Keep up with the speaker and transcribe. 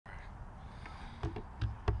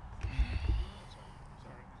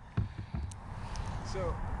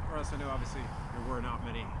So, Russ, I know obviously there were not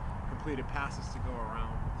many completed passes to go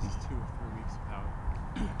around. This is 2 or 3 weeks without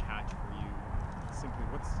a catch for you. Simply,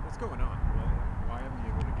 what's going on? Why haven't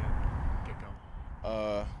you able to get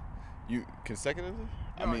going? You consecutively?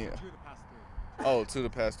 No, I said 2 of the past 3. Oh, to the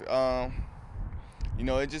past three.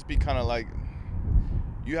 It just be kind of like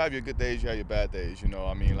you have your good days, you have your bad days.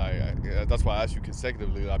 That's why I asked you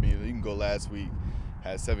consecutively. I mean, you can go last week,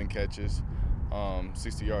 had 7 catches,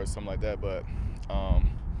 60 yards, something like that. But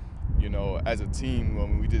as a team,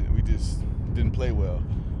 when we just didn't play well.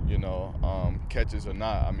 Catches or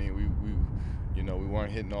not. I mean, we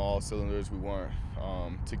weren't hitting all cylinders. We weren't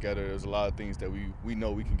together. There's a lot of things that we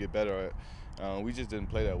know we can get better at. We just didn't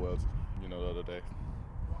play that well, the other day.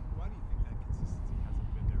 Why do you think that consistency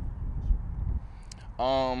hasn't been there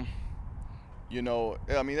for you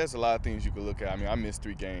this year? There's a lot of things you could look at. I mean, I missed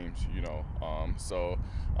 3 games, so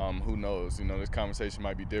who knows? This conversation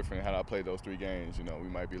might be different had I played those 3 games. We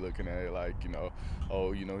might be looking at it like, he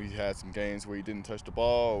had some games where he didn't touch the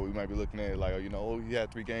ball, or we might be looking at it like, he had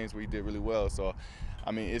 3 games where he did really well. So,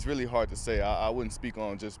 it's really hard to say. I wouldn't speak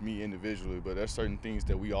on just me individually, but there's certain things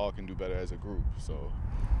that we all can do better as a group. So.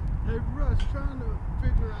 Hey, Russ, trying to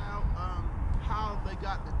figure out how they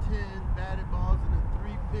got the 10 batted balls and the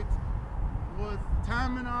 3 picks. Was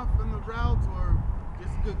timing off in the routes or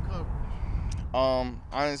just good coverage?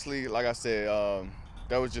 Honestly, like I said,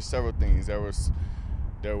 there was just several things. There was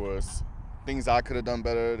things I could have done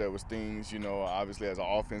better. There was things, obviously as an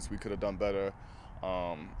offense we could have done better.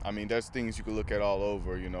 There's things you could look at all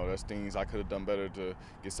over. There's things I could have done better to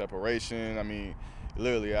get separation.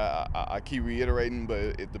 Literally, I keep reiterating,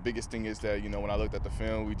 but the biggest thing is that, when I looked at the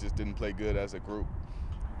film, we just didn't play good as a group.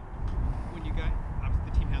 When you got,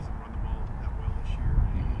 obviously the team hasn't run the ball that well this year,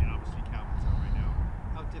 and obviously Calvin's out right now.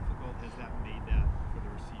 How difficult has that made that for the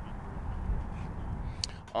receiving group?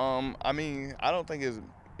 I don't think it's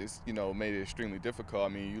made it extremely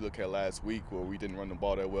difficult. You look at last week where we didn't run the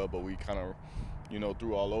ball that well, but we kind of,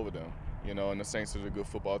 threw all over them. And the Saints are a good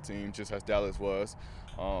football team, just as Dallas was.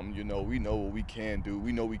 We know what we can do.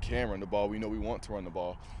 We know we can run the ball. We know we want to run the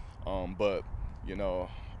ball. But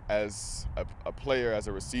as a player, as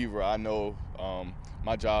a receiver, I know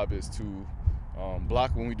my job is to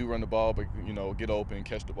block when we do run the ball, but get open and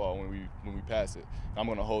catch the ball when we pass it. And I'm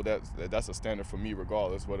going to hold that. That's a standard for me,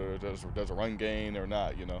 regardless whether there's a run gain or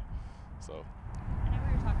not. So. I know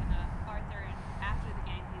we were talking to Arthur, and after the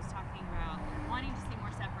game, he was talking about wanting to see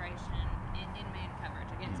more separation in man coverage,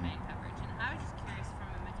 against man coverage. And I was just curious from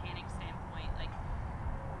a mechanic standpoint, like,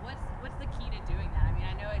 what's the key to doing that?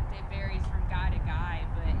 I know it varies from guy to guy,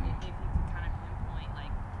 but if you could kind of pinpoint,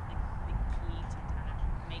 like, the key to kind of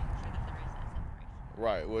making sure that there is that separation.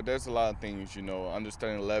 Right. Well, there's a lot of things,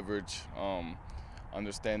 understanding leverage,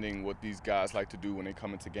 understanding what these guys like to do when they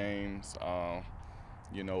come into games.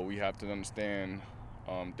 We have to understand.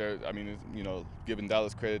 Giving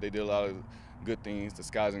Dallas credit, they did a lot of good things,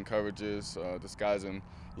 disguising coverages, disguising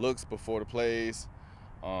looks before the plays.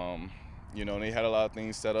 And they had a lot of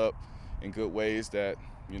things set up in good ways that,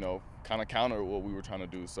 kind of counter what we were trying to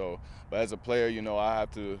do. So, but as a player, I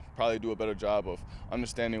have to probably do a better job of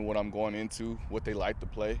understanding what I'm going into, what they like to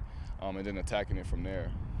play, and then attacking it from there.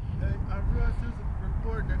 Hey, I realize there's a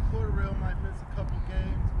report that Cordero might miss a couple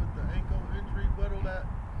games with the ankle injury. What will that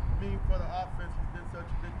mean for the offense? Has been such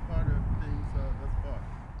a big part of things thus far.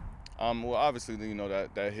 Well, obviously,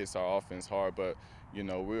 that hits our offense hard, but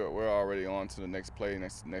we're already on to the next play,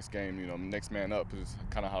 next game. Next man up is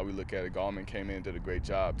kind of how we look at it. Gallman came in and did a great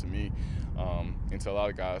job to me, and to a lot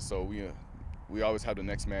of guys. So we always have the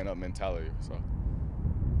next man up mentality. So.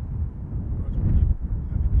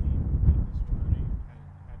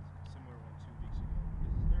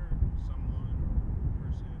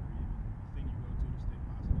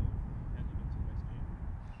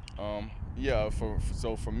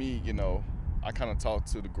 For me, I kind of talk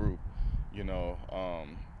to the group.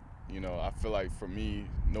 I feel like for me,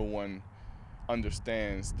 no one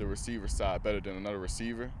understands the receiver side better than another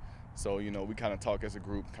receiver. So we kind of talk as a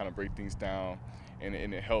group, kind of break things down, and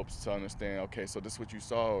it helps to understand. Okay, so this is what you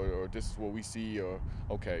saw, or this is what we see, or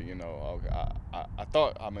okay, I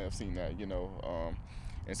thought I may have seen that,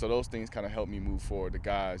 and so those things kind of help me move forward. The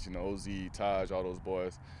guys, Oz, Taj, all those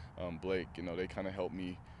boys, Blake, they kind of help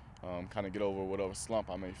me. Kind of get over whatever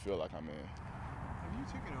slump I may feel like I'm in. Have you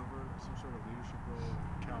taken over some sort of leadership role in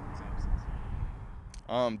Calvin's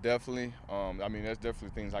absence? Definitely. There's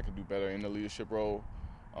definitely things I can do better in the leadership role,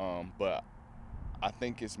 but I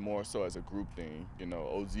think it's more so as a group thing.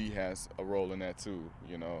 Oz has a role in that too.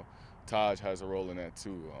 Taj has a role in that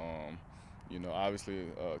too. You know, obviously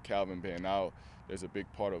Calvin being out, there's a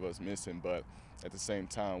big part of us missing, but at the same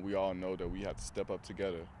time, we all know that we have to step up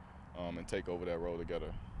together and take over that role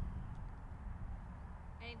together.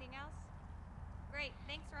 Anything else? Great.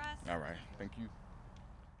 Thanks, Russ. All right. Thank you.